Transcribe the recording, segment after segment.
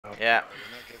Yeah. When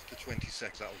that gets to 20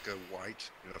 seconds, that'll go white.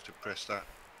 You'll have to press that.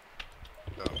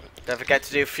 Don't forget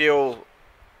to do fuel.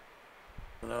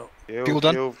 No. Fuel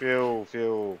done. Fuel.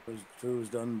 Fuel's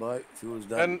done, bye. Fuel's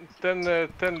done. 10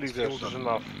 liters is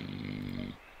enough.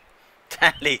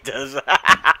 10 litres.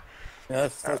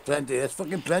 Yes, that's plenty. That's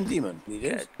fucking plenty, man.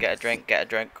 Get a drink, get a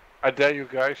drink. I dare you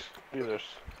guys. Liters.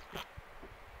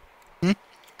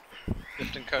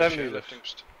 Lifting 10 coach, liters. lifting.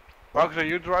 Marcus, are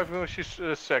you driving or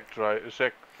is Zach driving?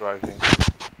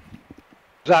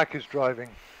 Zach is driving.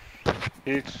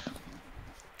 Cheats.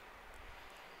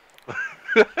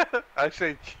 I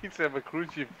say cheats and a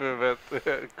cruise ship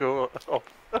go up.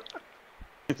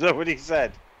 Is that what he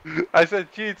said? I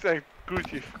said cheats and cruise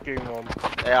ship came on.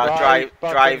 Yeah,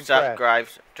 drives. Yeah,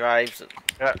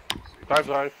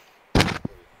 drive.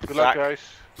 Good luck, guys.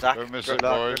 Zach, Don't miss good it,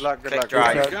 luck, boys. good luck, Click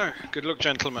drive. There you go. Good luck,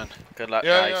 gentlemen. Good luck,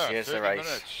 Yeah, guys. yeah. Here's the 30 race.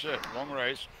 minutes. Shit, long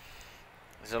race.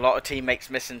 There's a lot of teammates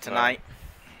missing tonight.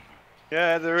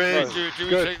 Yeah, there is. Do we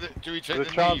Good. take the Good knee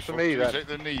chance for for me, do we then. take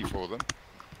the knee for them?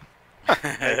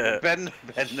 bend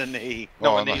the knee.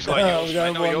 Not Oh, a no. knees like yours, No,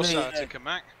 mate. Not your one knee, sciatica,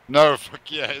 Mac. No, fuck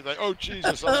yeah. Like, oh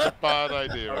Jesus, that's a bad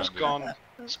idea. It's Andy. gone.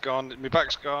 It's gone. My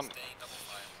back's gone.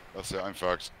 That's it. I'm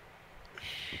fucked.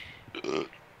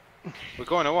 We're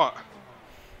going or what?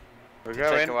 We're Take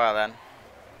going. a while then.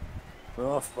 We're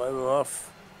off, bye. We're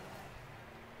off.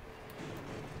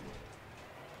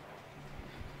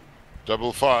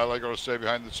 Double file. I gotta stay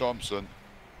behind the Thompson.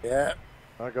 Yeah.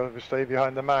 I got to stay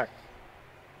behind the Mac.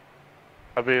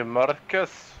 I'll be in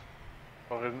Marcus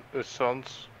or in the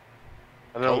Sons.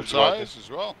 And then Cold who's driving? tires as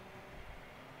well.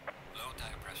 Low tire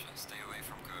pressure, stay away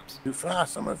from curbs. Too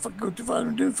fast. I'm gonna fucking go too fast.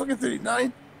 I'm doing fucking 39.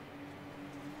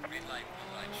 Green line,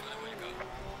 show them where you go.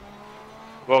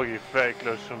 Well, you're very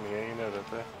close to me, you know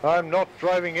that, eh? I'm not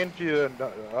driving into you,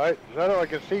 right? So I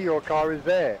can see your car is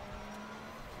there.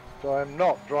 So I'm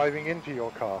not driving into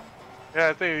your car.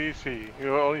 Yeah, take it easy.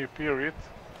 You're on your period.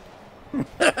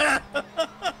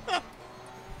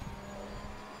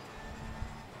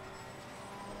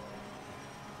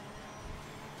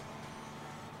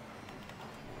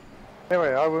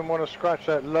 Anyway, I wouldn't want to scratch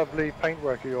that lovely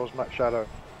paintwork of yours, Matt Shadow.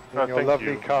 In Oh, your thank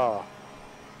lovely you. car.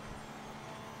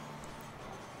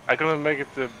 I'm gonna make it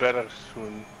better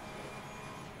soon.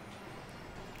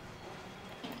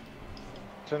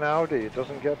 It's an Audi, it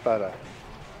doesn't get better.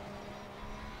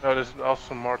 No, there's an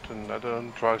Aston Martin. I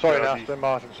don't drive Sorry, an Audi. Aston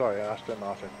Martin, sorry, an Aston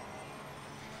Martin.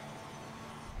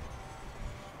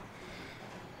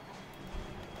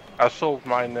 I sold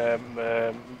mine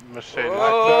Mercedes.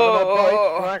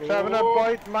 Mac's having a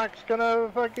bite, Mac's gonna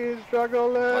fucking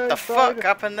struggle there. What the fuck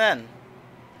happened then?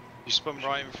 You spun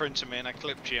right in front of me and I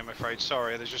clipped you, I'm afraid.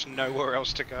 Sorry, there's just nowhere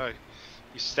else to go.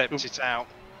 You stepped it out.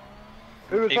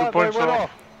 Who was Two that that points went off.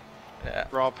 off? Yeah.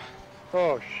 Rob.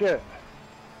 Oh shit.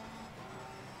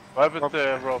 What happened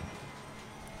there, Rob?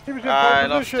 He was in I pole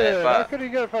lost it, position. How but- could he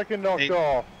get fucking knocked He-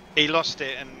 off? He lost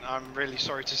it and I'm really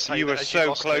sorry to say You that were as so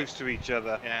lost close it. to each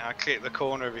other. Yeah, I clipped the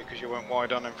corner of you because you went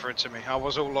wide on in front of me. I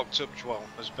was all locked up, well,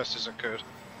 as best as I could.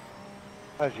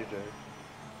 As you do.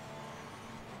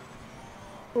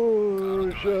 Oh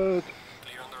shit.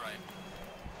 Clear on the right.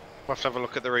 We'll have to have a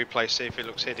look at the replay, see if it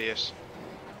looks hideous.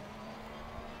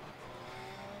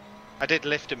 I did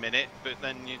lift a minute, but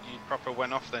then you proper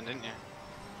went off then, didn't you?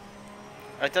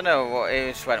 I don't know what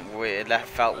it just went weird. It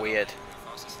felt weird.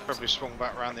 Probably swung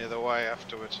back round the other way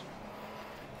afterwards.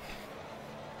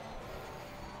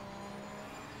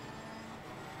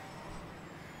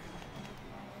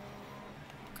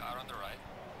 Car on the right.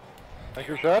 Thank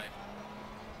you, Shep.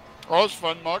 Oh, it's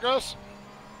fun, Marcus.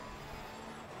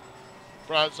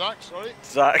 Brad, Zach, sorry.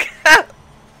 Zach.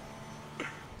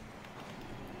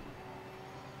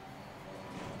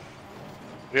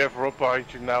 We have Rob behind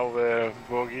you now,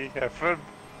 Borgie. Have fun.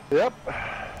 Yep.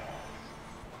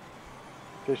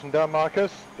 Chasing down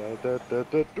Marcus. Ooh,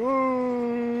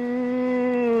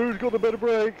 he's got the better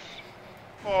brakes.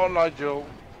 Oh, Nigel.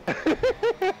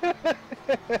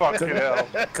 Fucking hell.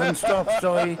 Couldn't stop,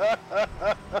 sorry.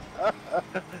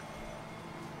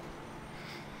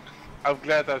 I'm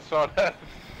glad I saw that.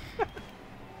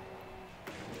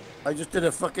 I just did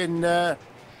a fucking,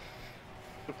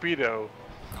 Torpedo.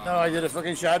 no, I did a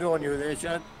fucking shadow on you there,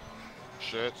 Chad.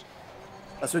 Shit.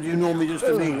 That's what you normally do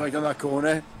to me, right on that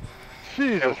corner.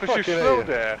 Jesus, Yeah, because fucking you're slow hell.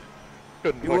 there.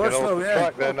 Couldn't You fucking were hold slow, the yeah.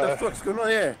 track then. What the fuck's going on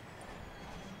here?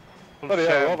 Bloody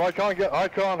hell, Rob, I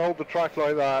can't hold the track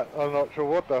like that. I'm not sure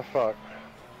what the fuck.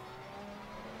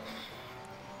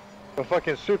 The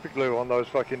fucking super glue on those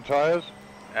fucking tyres.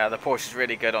 Yeah, the Porsche is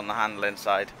really good on the handling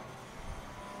side.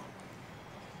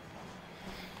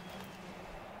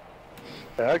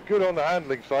 Yeah, good on the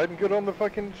handling side and good on the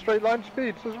fucking straight line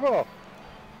speeds as well.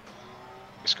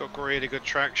 It's got really good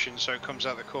traction, so it comes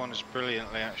out the corners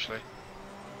brilliantly. Actually,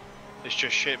 it's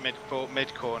just shit mid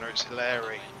corner. It's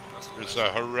hilarious. It's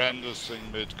a horrendous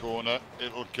thing mid-corner.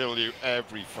 It'll kill you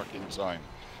every fucking time.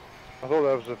 I thought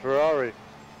that was a Ferrari.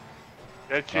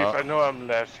 Yeah, Chief, I know I'm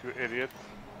last, you idiot.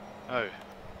 Oh.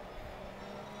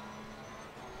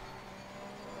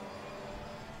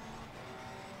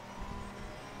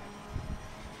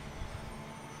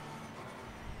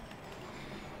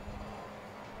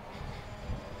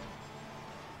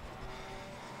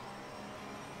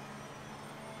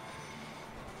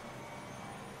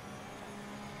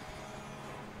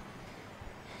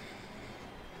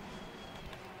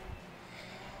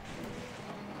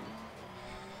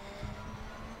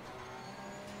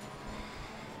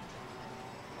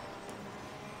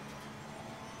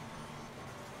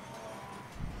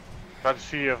 Try to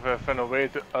see if I find a way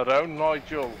around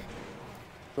Nigel.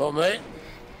 Well, mate,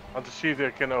 I want to see if I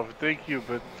can overtake you,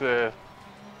 but you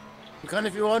can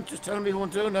if you want. Just tell me you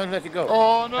want to, and I'll let you go.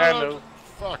 Oh no! Hello.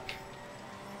 Fuck!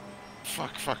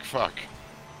 Fuck!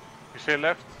 You say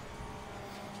left?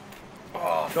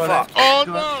 Oh, Go on, fuck. then. Oh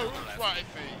Go on. no! It's right at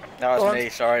me. That Go was on. me,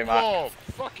 sorry, Matt. Oh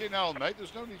fucking hell, mate!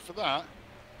 There's no need for that.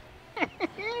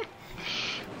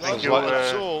 That's you, what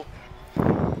it's all.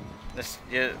 This,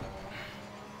 yeah,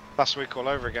 Last week all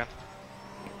over again.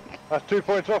 That's 2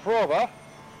 points off Rob, huh?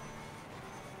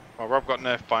 Well, Rob got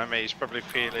nerfed by me. He's probably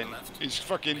feeling. He's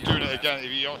fucking doing it again. If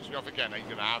he knocks you off again, he's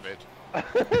gonna have it.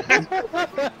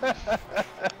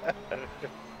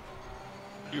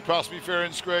 You pass me fair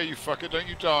and square, you fucker. Don't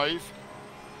you dive?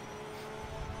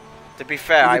 to be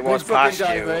fair, I was past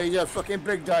diver. you. You're a fucking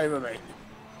big diver, mate.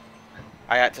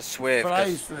 I had to swerve. 'Cause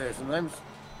Flies for this sometimes.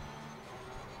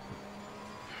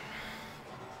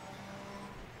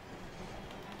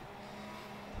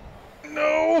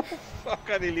 No! Fuck,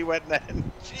 I nearly went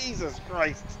then. Jesus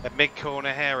Christ. A mid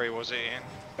corner Harry, was it, Ian?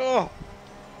 Oh!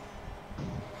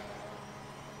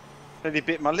 Nearly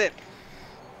bit my lip.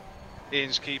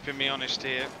 Ian's keeping me honest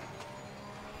here.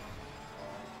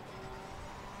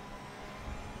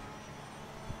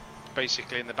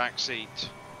 Basically in the back seat.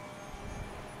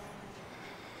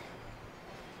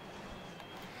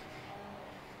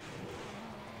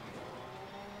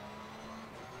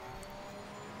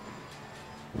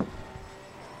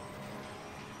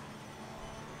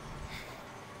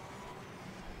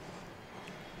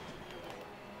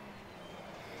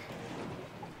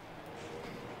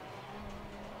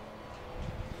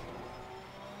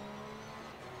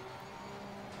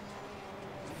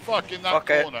 Fucking that Fuck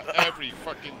it. corner every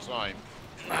fucking time.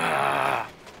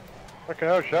 Fucking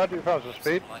hell, Shad, you found some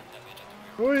speed. Light damage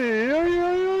at the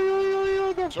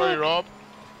rear. Sorry, Rob.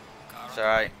 It's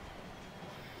alright.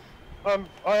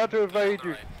 I had to evade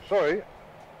you. Sorry.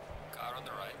 Car on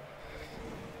the right.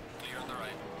 Clear on the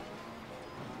right.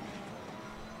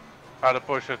 Out of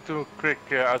push too quick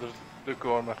out of the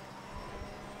corner.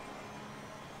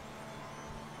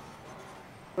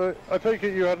 I take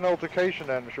it you had an altercation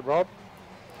then, Rob?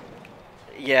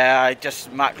 Yeah,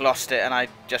 Mac lost it and I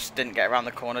just didn't get around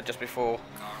the corner just before.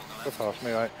 Car on the Go left. past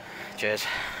me, right? Cheers.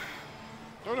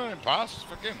 Don't let him pass.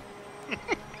 Fuck him.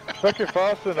 Fucking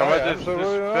faster than No, I but am, it's so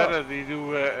where you better are? that you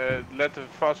let the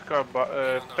fast car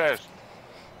pass.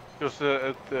 Just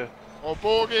Oh,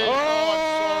 Borgie! Oh,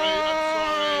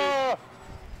 Ah!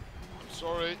 I'm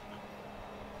sorry.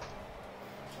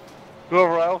 go,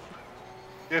 Ralph.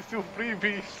 There's two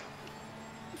freebies.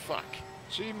 Fuck.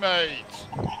 Teammate.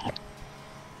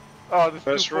 Oh, there's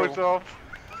First 2 points off.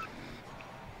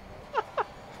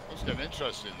 That's getting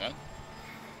interesting then.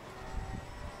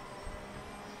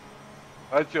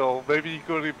 Joel, maybe you're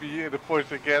going to be in the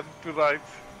points again tonight.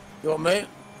 You want, mate?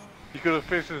 You're going to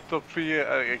finish in the top 3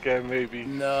 again, maybe.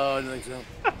 No, I don't think so.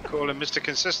 Call him Mr.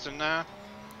 Consistent now.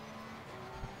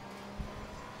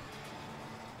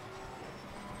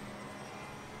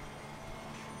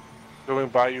 Going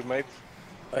by you, mate.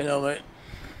 I know, mate.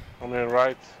 On your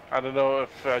right. I don't know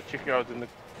if check out in the.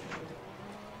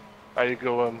 How you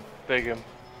go take him.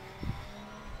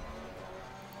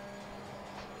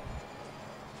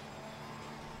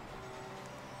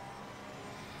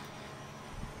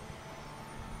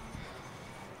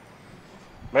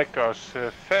 Mecca's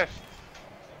fast.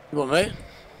 You want, mate?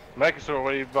 Mac is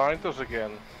already behind us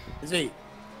again. Is he?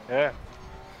 Yeah.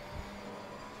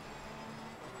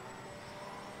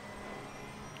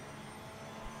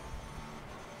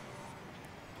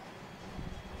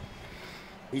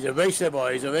 He's a racer,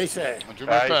 boy. He's a racer. I'm doing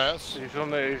my He's, best. he's on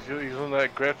the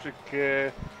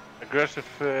aggressive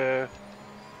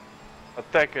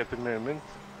attack at the moment.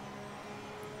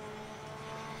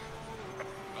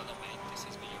 Well done, mate. This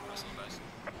is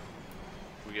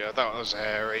yeah, that was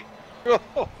hairy. I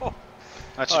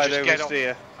had to I'd just get off.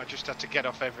 oversteer. I just had to get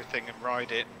off everything and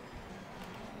ride it.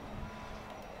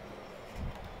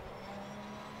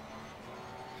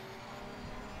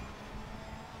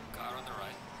 Car on the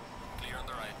right. Clear on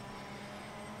the right.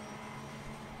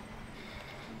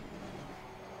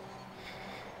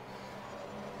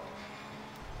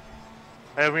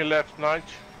 Heavy left, Nige.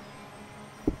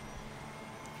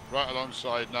 Right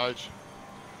alongside, Nige.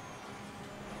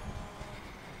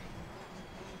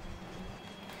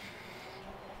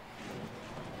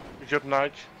 Good job,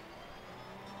 Nige.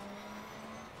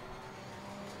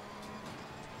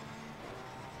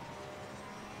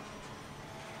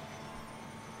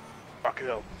 Fuck it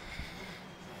up.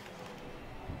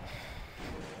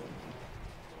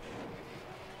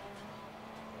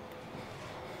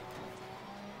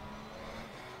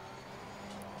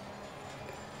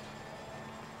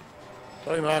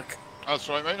 Sorry, Mark. That's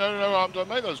right, mate. No, I'm done,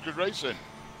 mate. That was good racing.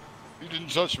 You didn't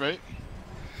touch me.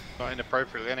 Not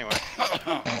inappropriately, anyway.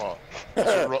 Oh,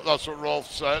 that's what Rolf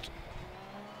said.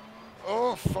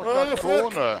 Oh, fuck Oh, that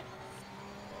fuck. corner.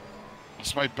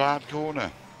 It's my bad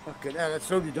corner. Fucking hell, that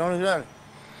slowed you down as well.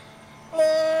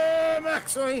 Oh,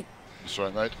 Max, sorry. That's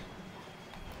right, mate.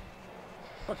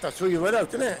 Fuck, that's where you went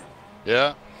out, didn't it?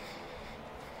 Yeah.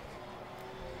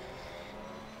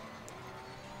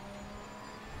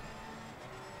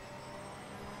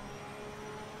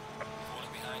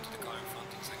 Falling behind to the car in front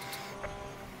in second.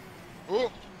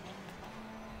 Oh.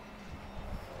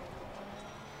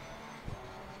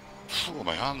 Oh,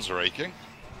 my hands are aching.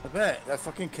 I bet that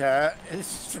fucking car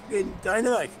is fucking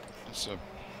dynamite. It's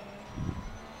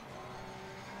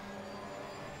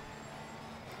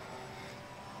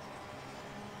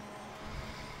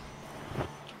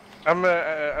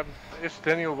Is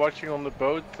Daniel watching on the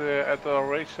boat at our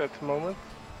race at the moment?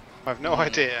 I have no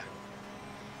idea.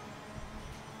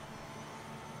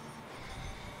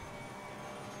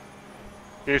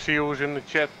 Do you see who's in the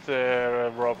chat,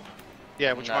 Rob?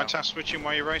 Yeah, would you No. mind task switching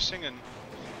while you're racing? And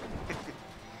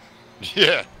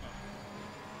yeah.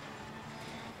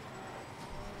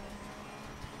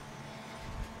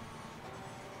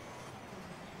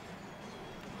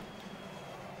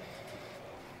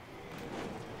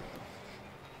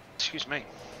 excuse me.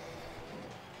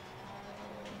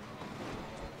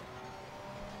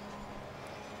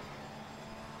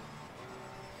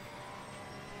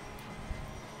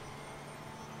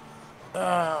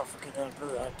 Ah, fucking hell,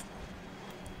 look at that.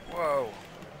 Whoa.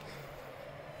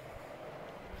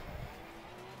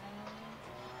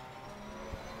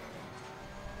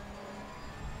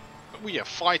 Were you a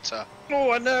fighter?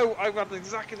 Oh, I know. I've got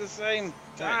exactly the same.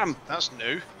 Damn. That's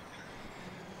new.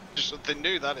 Just something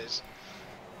new, that is.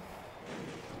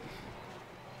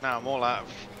 Now I'm all out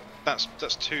of...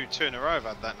 That's two in a row I've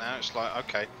had that now. It's like,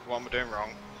 okay, what am I doing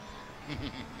wrong?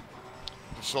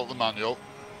 Consult the manual.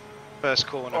 First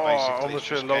corner, Oh, basically, almost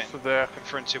just lost getting it there.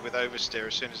 confronted with oversteer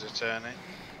as soon as I turn it.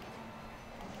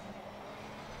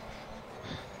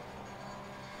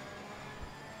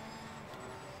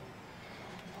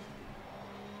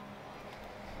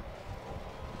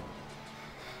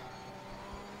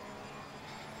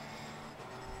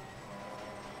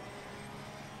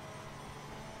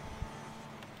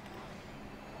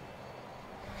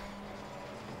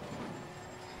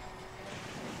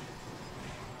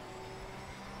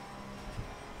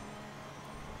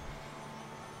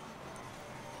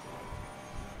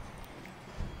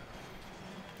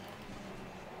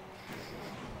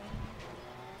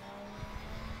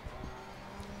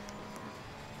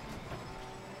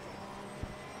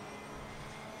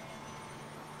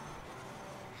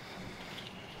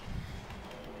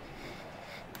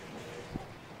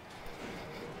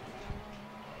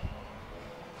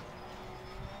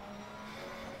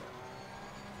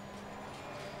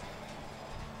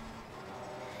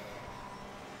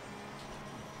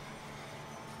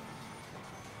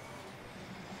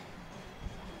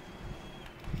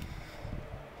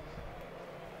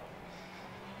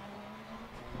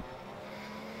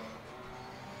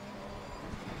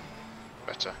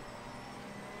 Better.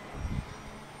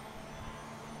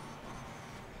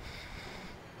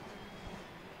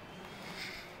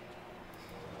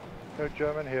 No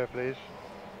German here, please.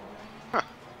 Gaining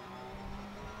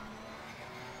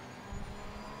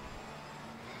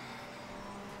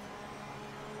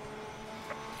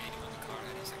on the car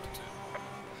heading sector 2.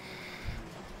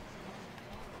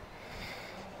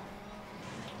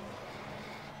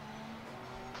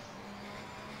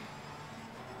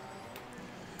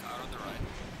 Car on the right.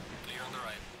 Clear on the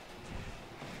right.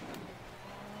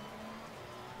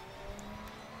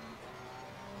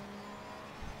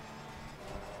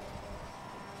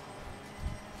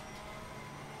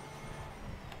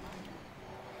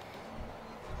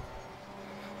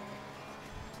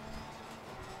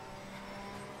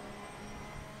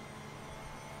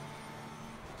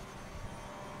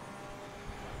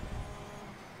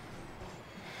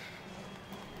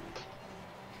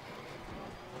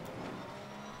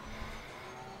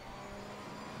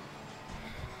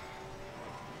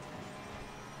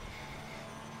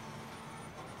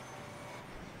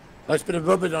 Nice bit of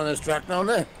rubber on this track now,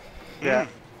 isn't it? Yeah,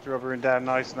 it's rubbering down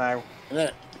nice now. Isn't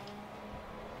it?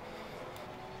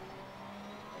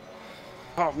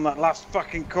 Apart from that last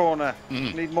fucking corner.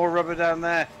 Need more rubber down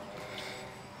there.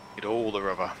 Need all the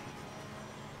rubber.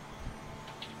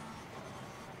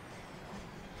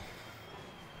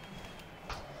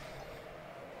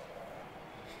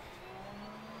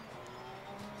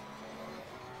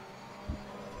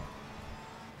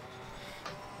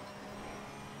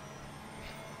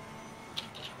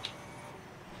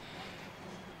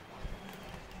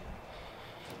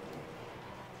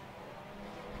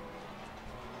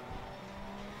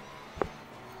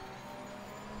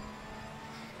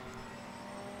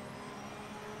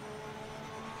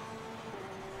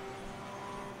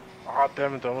 Ah,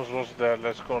 damn it, almost was there.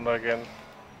 Let's go now again.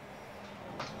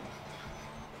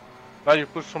 Now you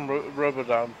put some rubber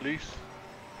down, please.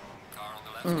 Car on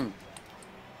the left.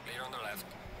 Clear on the left.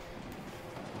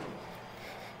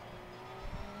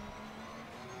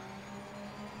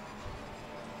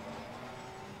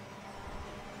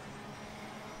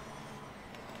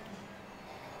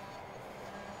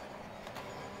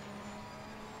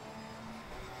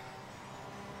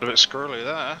 A bit squirrely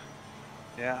there.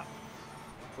 Yeah.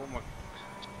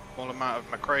 Small amount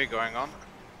of McRae going on.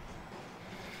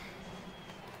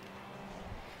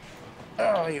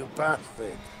 Oh, you bastard. We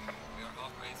are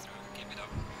halfway through. Keep it up.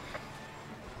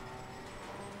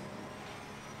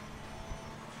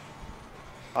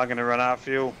 I'm going to run out of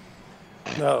fuel.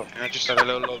 No. I just had a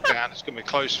little look down. It's going to be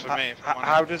close for me. If I'm honest.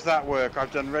 How does that work?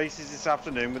 I've done races this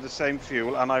afternoon with the same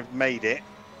fuel and I've made it.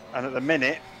 And at the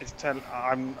minute,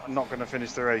 I'm not going to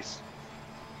finish the race.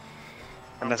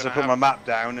 Unless I put my map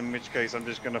down, in which case I'm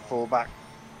just going to fall back.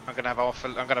 I'm going to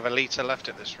have a litre left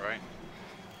at this rate.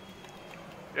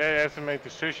 Yeah, you have to make a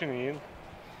decision, Ian.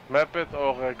 Map it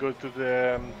or go to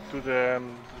the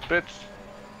pits.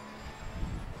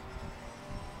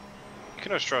 You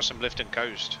can always try some lift and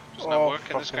coast. Doesn't that work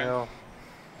in this game? Hell.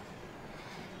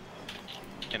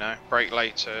 You know, brake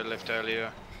later, lift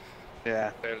earlier.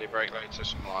 Yeah. Early brake later,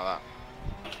 something like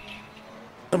that.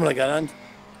 Something like that, and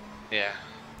Yeah.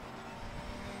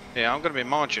 Yeah, I'm going to be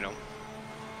marginal.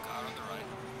 Car on the right.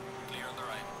 Clear on the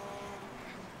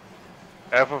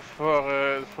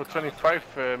right. For 25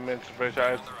 minutes of race,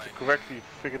 I had to correctly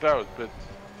figured out, but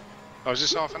Oh, is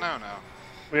this half an hour now?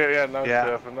 yeah, now Yeah.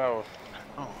 it's half an hour.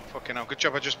 Oh, fucking hell. Good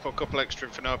job I just put a couple extra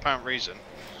in for no apparent reason.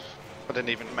 I didn't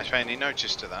even pay any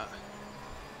notice to that.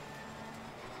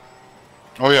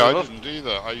 Oh yeah, I Well, didn't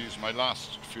either. I used my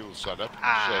last fuel setup.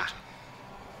 Ah. Shit.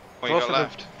 What you got in the-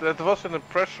 left? that was in the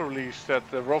press release that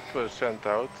Rob sent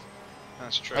out.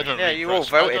 That's true. I don't Yeah, read you all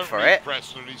press, I voted don't for read it.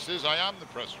 press releases. I am the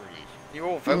press release. You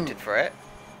all voted for it.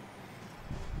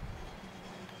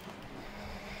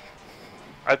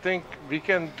 I think we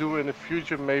can do in the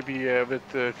future maybe with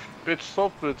pit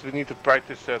stop, but we need to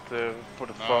practice that for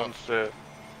the No. fans.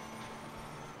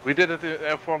 We did it in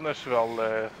F1 as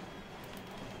well.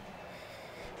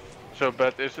 So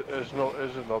bad is it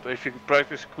not? If you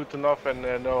practice good enough and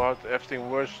know how everything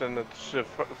works, then it's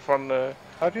fun.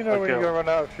 How do you know when Okay. you're going to run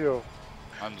out of fuel?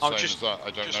 I'm the Oh, same just- as that. I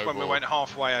don't Just know when we what. went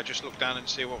halfway, I just looked down and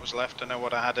see what was left. I know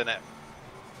what I had in it.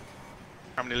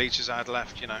 How many litres I had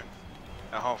left, you know.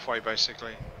 At halfway,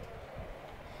 basically.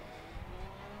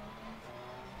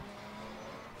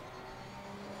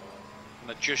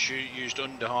 And I just used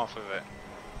under half of it.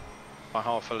 By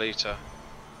half a litre.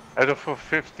 I have for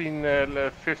 15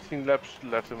 laps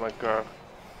left in my car.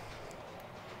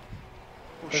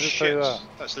 Oh Does it say shit, that?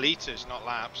 that's litres, not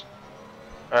laps.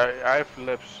 I have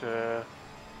laps.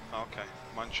 Okay,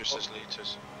 mine just says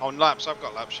litres. Oh, laps, I've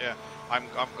got laps, yeah. I've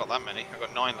got that many. I've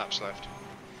got 9 laps left.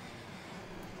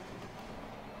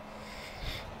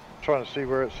 Trying to see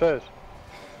where it says.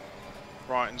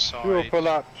 Right hand Fuel side. per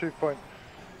lap, 2 point.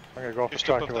 I'm going to go off the Just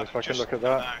track above away that. so I can Just, look at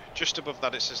that. no, just above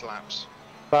that it says laps.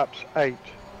 Laps 8.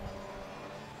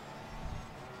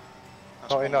 That's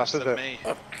Not one enough, less is than it? me.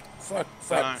 fuck,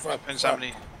 No, depends how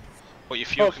many. What your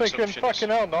fuel I was thinking, consumption is. fucking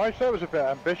hell, nice. That was a bit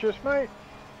ambitious, mate.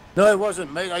 No, it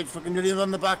wasn't, mate. I fucking nearly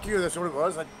on the back of you. That's what it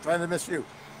was. I trying to miss you.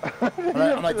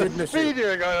 And I did miss you. Speed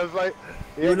here, guy. I was like,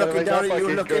 You were looking down at you,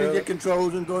 were looking at your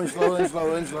controls and going slower and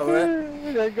slower and slower.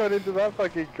 You ain't got into that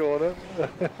fucking corner.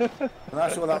 And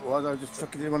that's what that was. I was just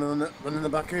fucking didn't want to run in the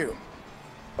back of you.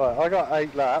 Right, I got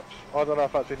 8 laps. I don't know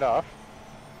if that's enough.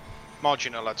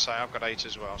 Marginal, I'd say. I've got 8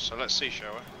 as well. So let's see,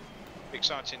 shall we?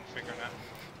 Exciting figuring out.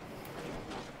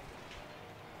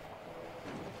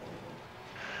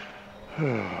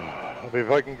 I'll be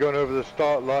if I can go over the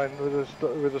start line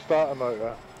with the starter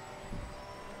motor.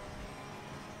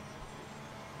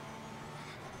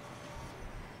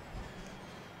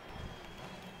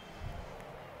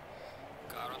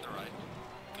 Car on the right.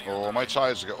 Oh, my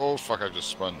tyres are go. Oh fuck! I just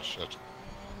spun. Shit.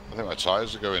 I think my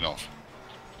tyres are going off.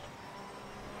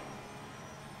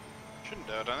 Shouldn't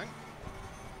do, I don't think.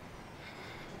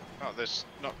 Oh, there's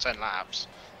not 10 laps.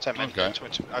 10 minutes. Okay.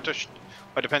 20. Well,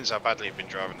 it depends how badly you've been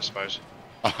driving, I suppose.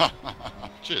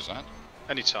 Cheers, Ant.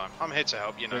 Anytime. I'm here to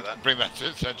help. You know that. Bring that to the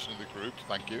attention of the group.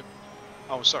 Thank you.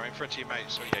 Oh, sorry, in front of your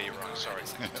mates. Oh, yeah, you're right. Sorry.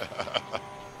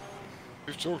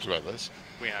 We've talked about this.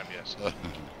 We have, yes.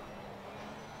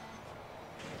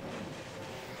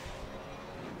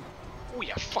 Oh,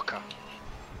 you fucker.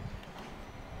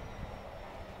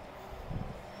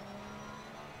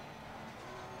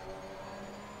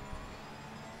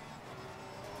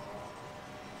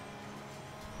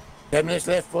 Ten minutes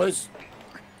left, boys.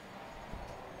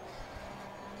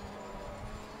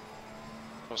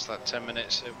 What's that? 10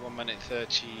 minutes? 1 minute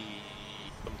 30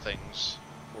 some things.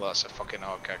 Well, that's a fucking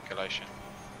hard calculation.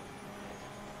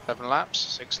 7 laps?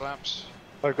 6 laps?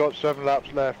 I've got 7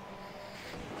 laps left.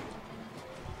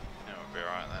 Yeah, we'll be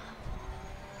alright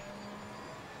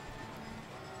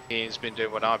then. Ian's been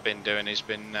doing what I've been doing. He's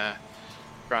been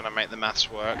trying to make the maths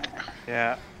work.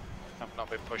 Yeah, I've not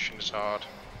been pushing as hard.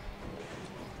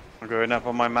 I'm going up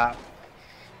on my map.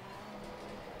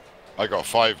 I got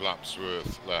 5 laps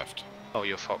worth left. Oh,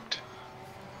 you're fucked.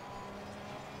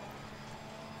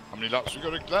 How many laps we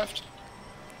got left?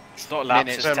 It's not laps,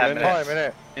 Minutes. it's 10 minutes. Time,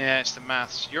 innit? Yeah, it's the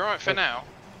maths. You're alright for now.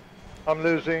 I'm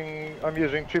using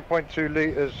 2.2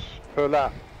 litres per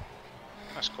lap.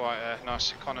 That's quite a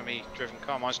nice economy driven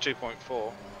car. Mine's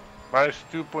 2.4. Mine's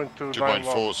 2.291.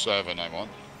 2.47 I'm on.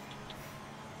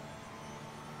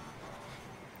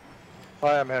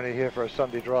 I am only here for a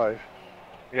Sunday drive.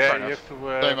 Yeah, Fair you enough.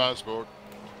 have Same to. as Borg.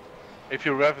 If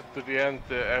you rev it to the end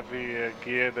every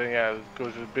gear, then yeah, it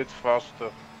goes a bit faster.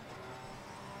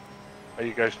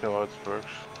 You guys know how it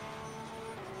works.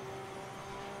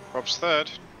 Rob's third.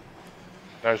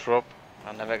 Nice, Rob.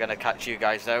 I'm never gonna catch you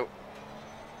guys out.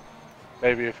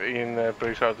 Maybe if Ian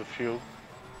breaks out the fuel.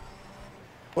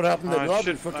 What happened to I Rob?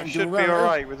 should, Fucking I do should be well, eh?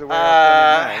 alright with the way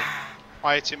I've done it now.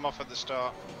 I hit him off at the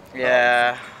start.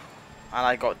 Yeah, and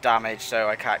I got damaged, so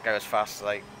I can't go as fast as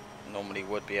I normally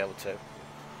would be able to.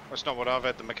 That's not what I've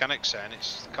heard the mechanics saying.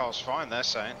 It's the car's fine. They're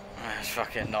saying. It's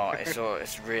fucking not.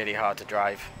 It's really hard to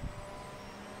drive.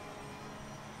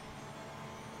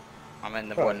 I'm in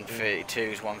the Oh,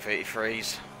 132s,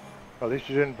 133s. At least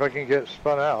you didn't fucking get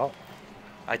spun out.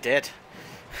 I did.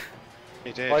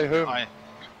 He did. By whom?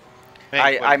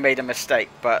 I made a mistake,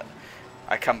 but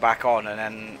I come back on and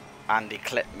then Andy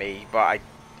clipped me, but I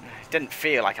didn't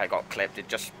feel like I got clipped. It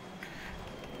just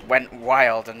went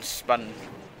wild and spun.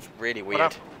 It's really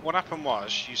weird. What happened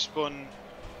was you spun.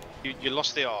 You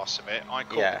lost the arse a bit. I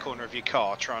caught Yeah. the corner of your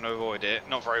car trying to avoid it,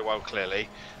 not very well clearly,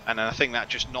 and then I think that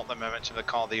just knocked the momentum of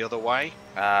the car the other way.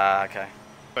 Ah, okay.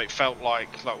 But it felt like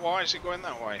why is it going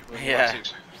that way? Yeah.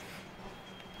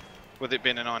 With it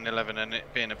being a 911 and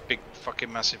it being a big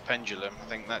fucking massive pendulum, I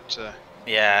think that.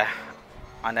 Yeah,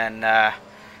 and then there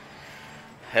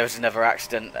was another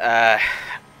accident. I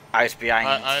was behind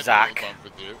I had a Zach. little bump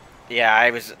with you. Yeah,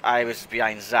 I was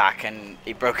behind Zach, and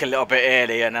he broke a little bit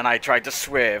early, and then I tried to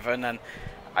swerve, and then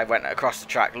I went across the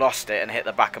track, lost it, and hit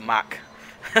the back of Mac.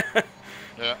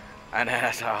 Yeah. And then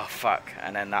I said, oh fuck,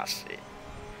 and then that's it.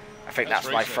 I think That's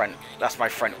that's my racing. front. That's my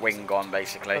front wing gone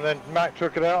basically. And then Mac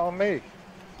took it out on me.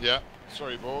 Yeah.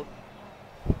 Sorry, Borg.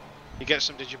 You get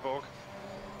some, did you, Borg?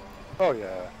 Oh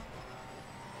yeah.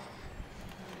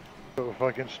 Sort of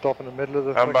fucking stop in the middle of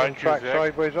the I'm fucking behind you, track Zach.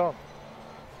 sideways on.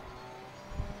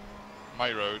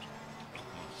 My road.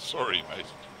 Sorry, mate.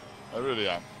 I really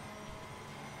am.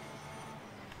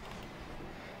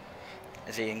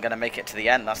 Is he going to make it to the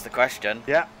end? That's the question.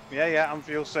 Yeah, I'm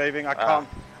fuel saving. I can't.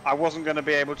 I wasn't going to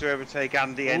be able to overtake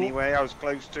Andy anyway. I was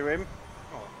close to him.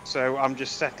 So I'm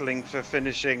just settling for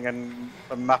finishing and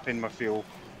mapping my fuel.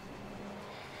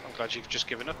 I'm glad you've just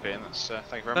given up, Ian. That's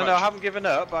thank you very No, much. no, I haven't given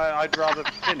up. I'd rather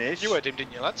finish. You heard him,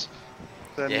 didn't you, lads?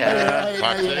 Than, Yeah.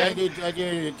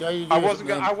 I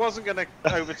wasn't going to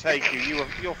overtake you.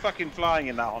 You're fucking flying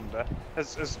in that Honda.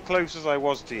 As close as I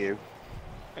was to you.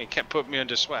 He kept putting me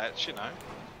under sweats, you know.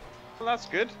 Well, that's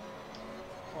good.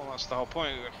 Well, that's the whole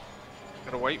point.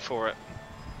 Gotta wait for it.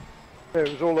 Yeah,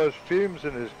 it was all those fumes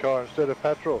in his car instead of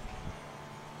petrol.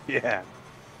 Yeah.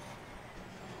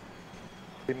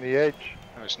 In the edge.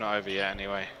 No, it's not over yet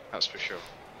anyway, that's for sure.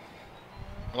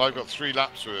 Well, I've got 3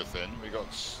 laps worth in. We got.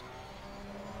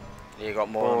 You got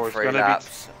more than it's 3 gonna be-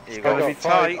 laps. You gonna got be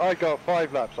tight. I got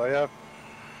 5 laps, I have.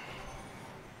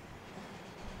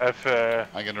 I'm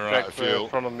going to run out of fuel. in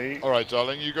front of me. All right,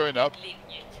 darling, you going up?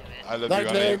 I love Night, you,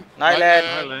 honey. Lynn. Night,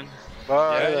 Night, Lynn. Lynn.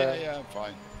 Bye. Yeah, I'm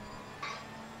fine.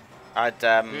 I'd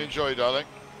You enjoy, darling.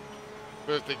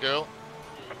 Birthday girl.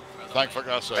 Thank fuck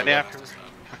us over. Yeah.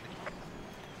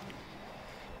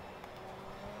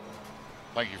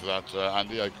 Thank you for that,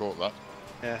 Andy. I caught that.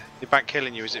 Yeah. Your back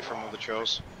killing you, is it, from all the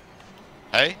chores?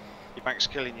 Hey? Your back's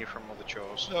killing you from all the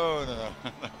chores. No, no,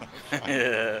 no.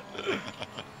 Yeah.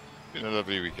 Been a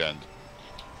lovely weekend.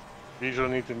 Diesel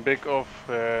needs a big off.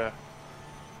 I've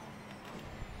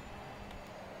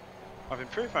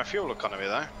improved my fuel economy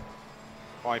though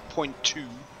by 0.2.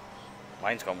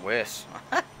 Mine's gone worse.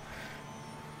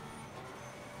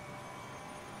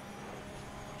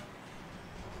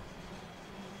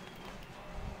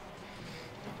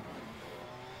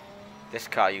 This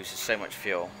car uses so much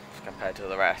fuel compared to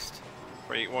the rest.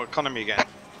 What economy again?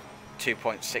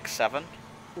 2.67.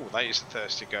 Oh, that is a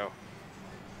thirsty girl.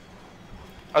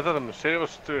 I thought the Mercedes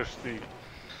was thirsty.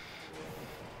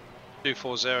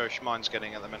 240 mine's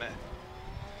getting at the minute.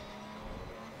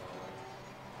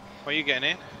 What are you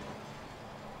getting in?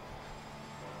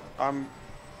 I'm,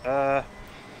 hang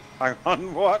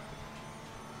on, what?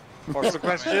 What's the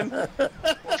question?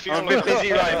 I'm a bit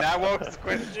busy right now, what was the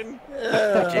question?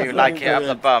 Do you like it up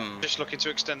the bum? Just looking to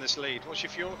extend this lead. What's your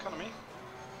fuel economy?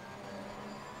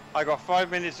 I got 5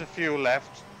 minutes of fuel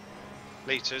left.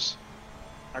 Litres.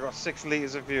 I got 6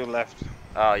 litres of fuel left.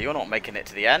 Oh, you're not making it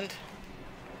to the end.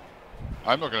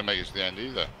 I'm not going to make it to the end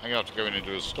either. I'm going to have to go in and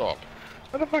do a stop.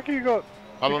 What the fuck have you got?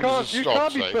 How long does You a stop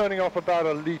can't be take? burning off about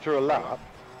a litre a lap.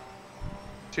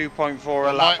 2.4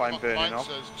 a lap I'm burning mine off.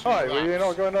 says 2 Alright, well you're not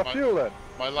laps. got enough My- fuel then.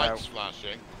 My light's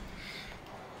flashing.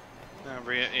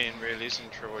 No, Ian really is in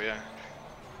trouble, yeah.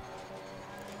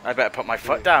 I better put my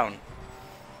foot down.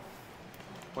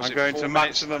 Was I'm it going 4 to minutes?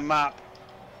 maximum map.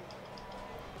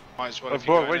 Might as well Oh, if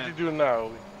boy, you're what going do in. you do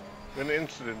now? An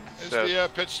incident. Is says. the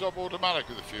pit stop automatic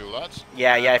with the fuel, lads?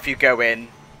 Yeah, if you go in,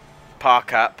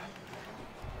 park up,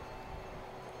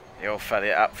 it'll fill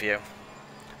it up for you.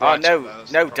 Right, Oh, no,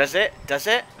 that's no, the does it? Does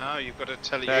it? No, you've got to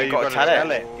tell it. No, You've you've got to gotta tell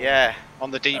tell it. it. Yeah.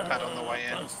 On the D-pad on the way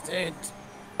in. Bastard.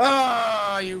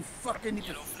 Ah, you fucking piece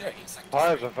of shit.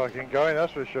 Tires are fucking going,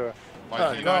 that's for sure. My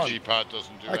Oh, God. G-pad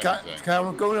doesn't do I can't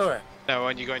anything. go nowhere. No,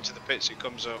 when you go into the pits, it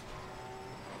comes up.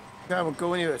 Can't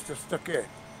go anywhere, it's just stuck here.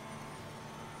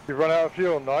 You run out of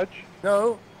fuel, Nudge.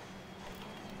 No,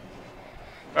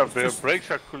 The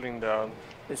brakes are cooling down.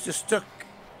 it's just stuck.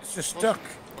 It's just stuck.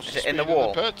 What's Is the it in the speed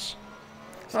wall? pits?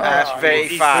 That's Ah, very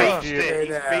he's fast. beached He's it,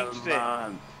 beached it.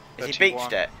 man. Has he 31.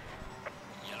 beached it?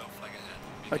 Yellow flag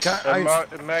ahead. I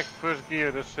can't. Mac first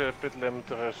gear, dus pit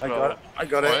limiter as I well. got it. I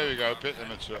got Oh, it. there we go, pit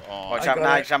limiter on. Watch I out, got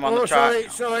Nags, it. I'm on Oh, the track.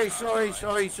 sorry. So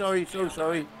sorry.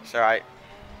 It's alright.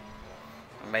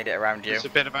 I made it around you. It's a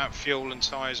bit about fuel and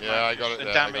tyres, Yeah, mate. I got it And there,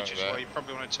 I got damage it as there. well. You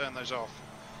probably want to turn those off.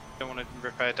 You don't want to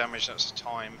repair damage, that's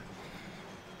time.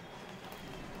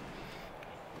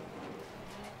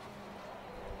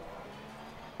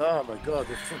 Oh my god,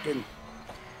 there's fucking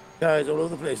guys all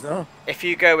over the place now. If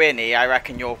you go in here, I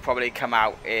reckon you'll probably come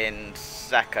out in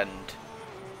second.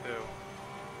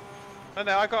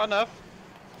 No, I got enough.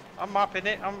 I'm mapping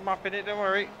it, don't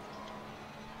worry.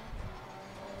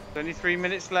 There's only 3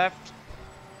 minutes left.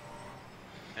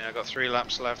 Yeah, I've got 3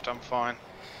 laps left, I'm fine.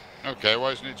 Okay,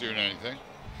 why isn't it doing anything?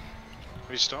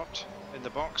 Have you stopped in the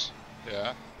box?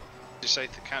 Yeah. Did you say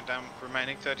the countdown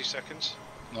remaining 30 seconds?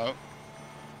 No.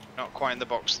 Not quite in the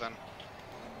box then.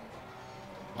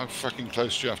 How fucking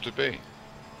close do you have to be?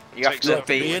 You have Takes to up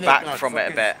to be be in it, back man, from it a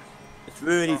fucking- bit. It's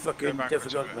really Oh, fucking go backwards a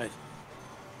difficult, bit. mate.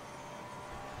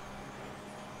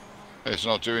 It's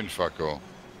not doing fuck all.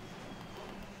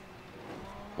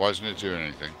 Why isn't it doing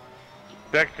anything?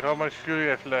 Jack, how much fuel you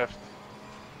have left?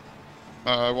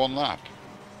 1 lap.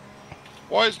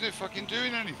 Why isn't it fucking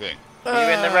doing anything? Are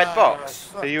you in the red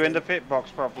box? Are you in the pit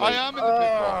box properly? I am in the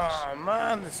pit box. Oh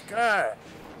man, this car.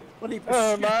 What are you Oh,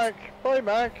 pursuing? Mac. Bye,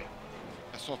 Mac.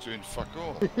 That's not doing fuck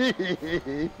all.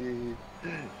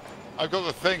 I've got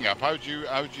the thing up. How'd you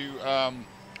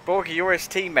Borgie, you're his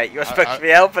teammate. You're I- supposed I- to be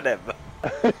helping him.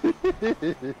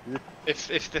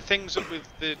 If the thing's up with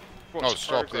the... Oh, what's the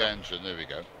stop the program? engine. There we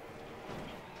go.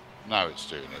 Now it's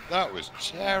doing it. That was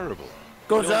terrible.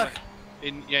 Go, Zach.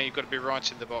 Yeah, you've got to be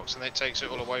right in the box and it takes it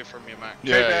all away from you, Mac. Stay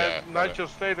Yeah, there, yeah. Nigel,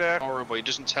 stay there. Horrible, it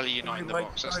doesn't tell you you're not in the Right,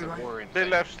 box, that's the right. worrying Stay thing.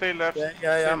 left, stay left. Yeah,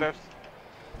 Stay yeah. left.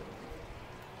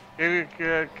 Can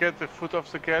you get the foot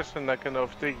off the gas and I can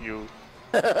overtake you?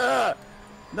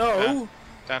 No.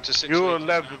 Down to 6 You litres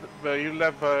left, now. you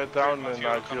left down, Fuel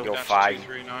Nigel. economy You're down to fine.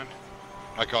 239.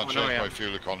 I can't Oh, no, change yeah. my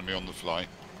fuel economy on the fly.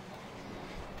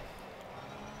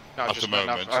 No, At just the meant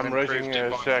moment. I've I'm racing improved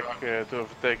it by Zach to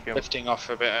overtake him. lifting off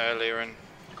a bit earlier and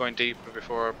going deeper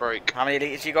before I break. How many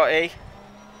litres you got, E?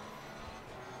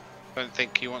 I don't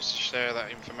think he wants to share that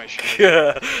information with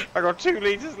you. I got 2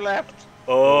 litres left.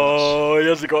 Oh, he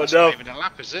hasn't got That's not enough. even a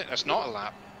lap, is it? That's not a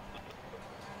lap.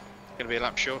 Gonna be a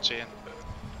lap short, Ian.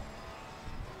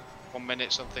 1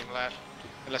 minute something left.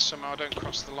 Unless somehow I don't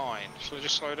cross the line. Shall I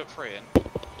just slow it up for Ian?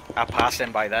 I'll pass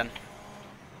him by then.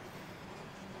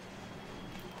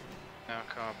 No,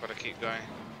 I can't, but I keep going.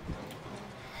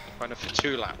 Running for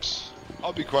 2 laps.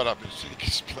 I'll be quite happy to take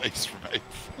his place from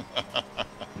 8th.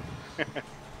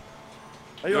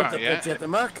 Are you on Right, the yeah. pitch yet, the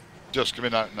Mac? Just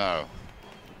coming out now.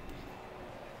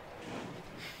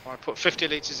 Well, I put 50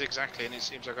 litres exactly, and it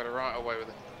seems I got it right away with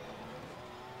it.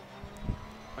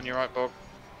 On your right, Bob.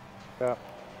 Yeah. Alright,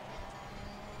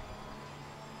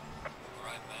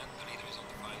 man. The leader is on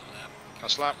the final lap.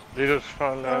 Last lap. Leaders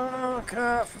final lap. Oh,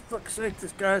 car, for fuck's sake,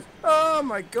 this guy's. Oh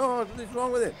my god, what is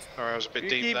wrong with it? Sorry, I was a bit You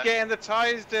deep keep there. getting the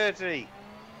tyres dirty.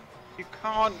 You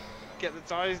can't get the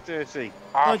tyres dirty.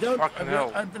 Ah, I don't. fucking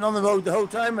hell. I've been on the road the whole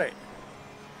time, mate.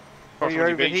 Or That's you're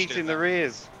when you beached overheating it, the then.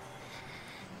 rears.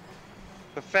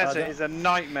 The feta don't- is a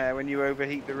nightmare when you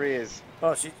overheat the rears.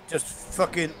 Oh, she's just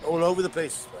fucking all over the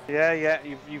place. Yeah, yeah,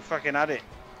 you fucking had it.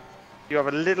 You have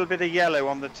a little bit of yellow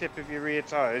on the tip of your rear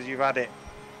tyres, you've had it.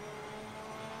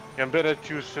 You better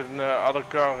choose an other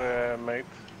car, mate.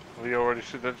 We already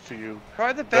said that to you.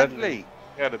 Try the Bentley. Bentley.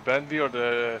 Yeah, the Bentley or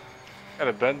the... Yeah,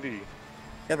 the Bentley.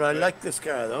 Yeah, but I like this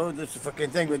car though. This is the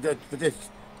fucking thing with this.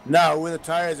 Now, where the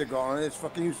tires are gone, it's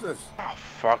fucking useless. Oh,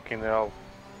 fucking hell.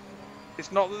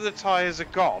 It's not that the tyres are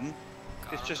gone,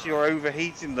 it's just you're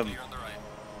overheating them. Clear on the right.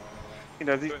 You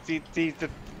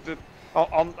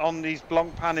know, on these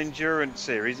Blancpain Endurance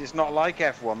series, it's not like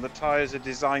F1. The tyres are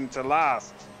designed to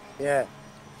last. Yeah.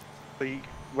 So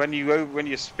when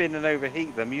you spin and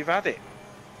overheat them, you've had it.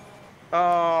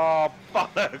 Oh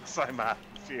bollocks! I'm out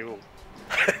of fuel.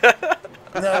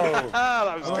 No.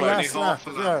 That was Oh, close. last lap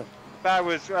as well. That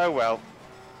was oh well.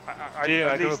 Yeah,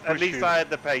 I at can least push you. I had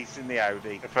the pace in the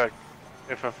Audi.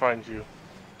 If I find you.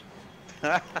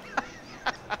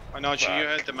 I know, you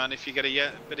heard the man. If you get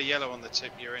a bit of yellow on the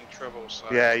tip, you're in trouble. So.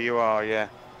 Yeah, you are. Yeah.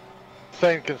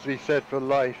 Same can be said for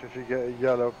life if you get a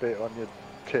yellow bit on your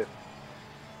tip.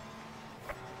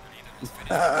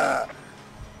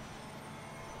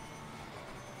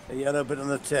 A yellow bit on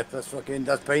the tip. That's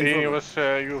painful. He was, you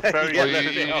were very... Well,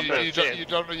 Yeah, you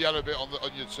don't have a yellow bit on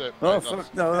your tip. Oh mate,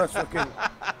 fuck no, that's fucking.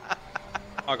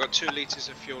 I got 2 litres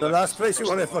of fuel. The left last to place you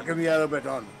cross want a the line. fucking yellow bit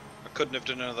on. I couldn't have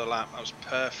done another lap. That was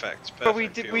perfect. But we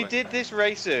fueling. did this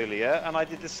race earlier, and I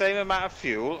did the same amount of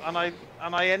fuel, and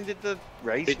I ended the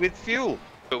race with fuel.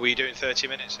 But were you doing 30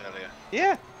 minutes earlier?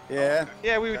 Yeah, Yeah.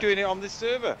 yeah, we were doing it on this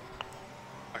server.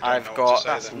 I don't I've know what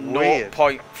got to say then. weird.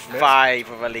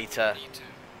 0.5 of a litre. Need to.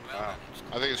 Wow.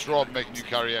 I think it's Rob making you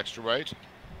carry extra weight.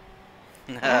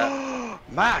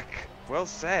 Mac, well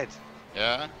said.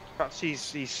 Yeah. Perhaps he's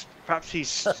snuck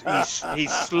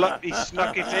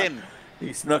it in.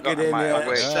 He snuck Got it in my- there. I've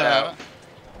worked Yeah. out.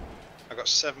 I got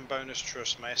 7 bonus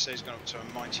trust. My SA's gone up to a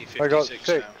mighty I got 56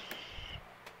 6. now.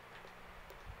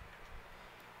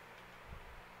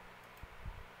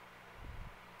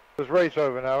 There's race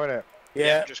over now, isn't it?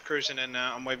 Yeah. Just cruising in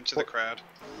now. I'm waving to the crowd.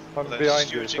 I'm There's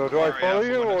behind you, Stuart's so do I inquiry follow out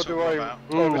for you what or I'm do talking I... about.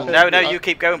 overtake No, no, you? you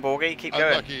keep going, Borgie. Keep going.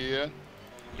 Unlucky, Ian.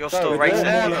 You're No, still it's racing.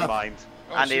 all Never up. mind.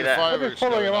 Oh, Andy, see the there. I'm fireworks just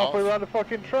following him going halfway off. around the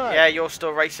fucking track. Yeah, you're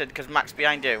still racing because Mac's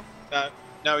behind you.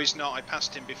 No, he's not. I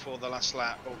passed him before the last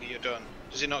lap. Borgie, you're done.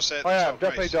 Does it not say at the I am top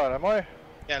definitely race? done, am I?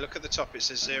 Yeah, look at the top. It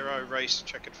says 0 race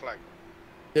checkered flag.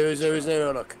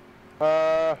 000. Look. In the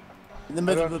I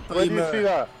middle don't- of the where do you see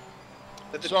that?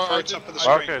 At the So very I top of the did-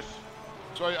 screen. Marcus.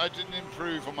 So I didn't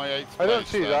improve on my 8th I don't place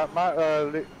see then. that,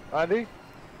 Matt, Andy. Is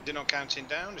it not counting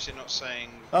down? Is it not saying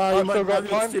Oh, you I've might still got have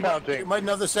time you counting. might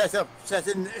have the set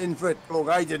in for it, Borg.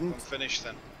 I I'm didn't. finished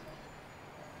then?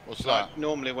 What's that? Like,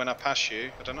 normally when I pass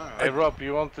you, I don't know. Hey Rob,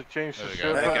 you want to change There the we go.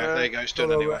 server? There you go. There you go. It's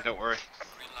done all anyway. over. Don't worry.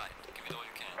 Green light. Give it all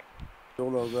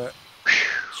you can. All over.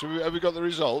 So have we got the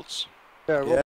results? Yeah, Yeah.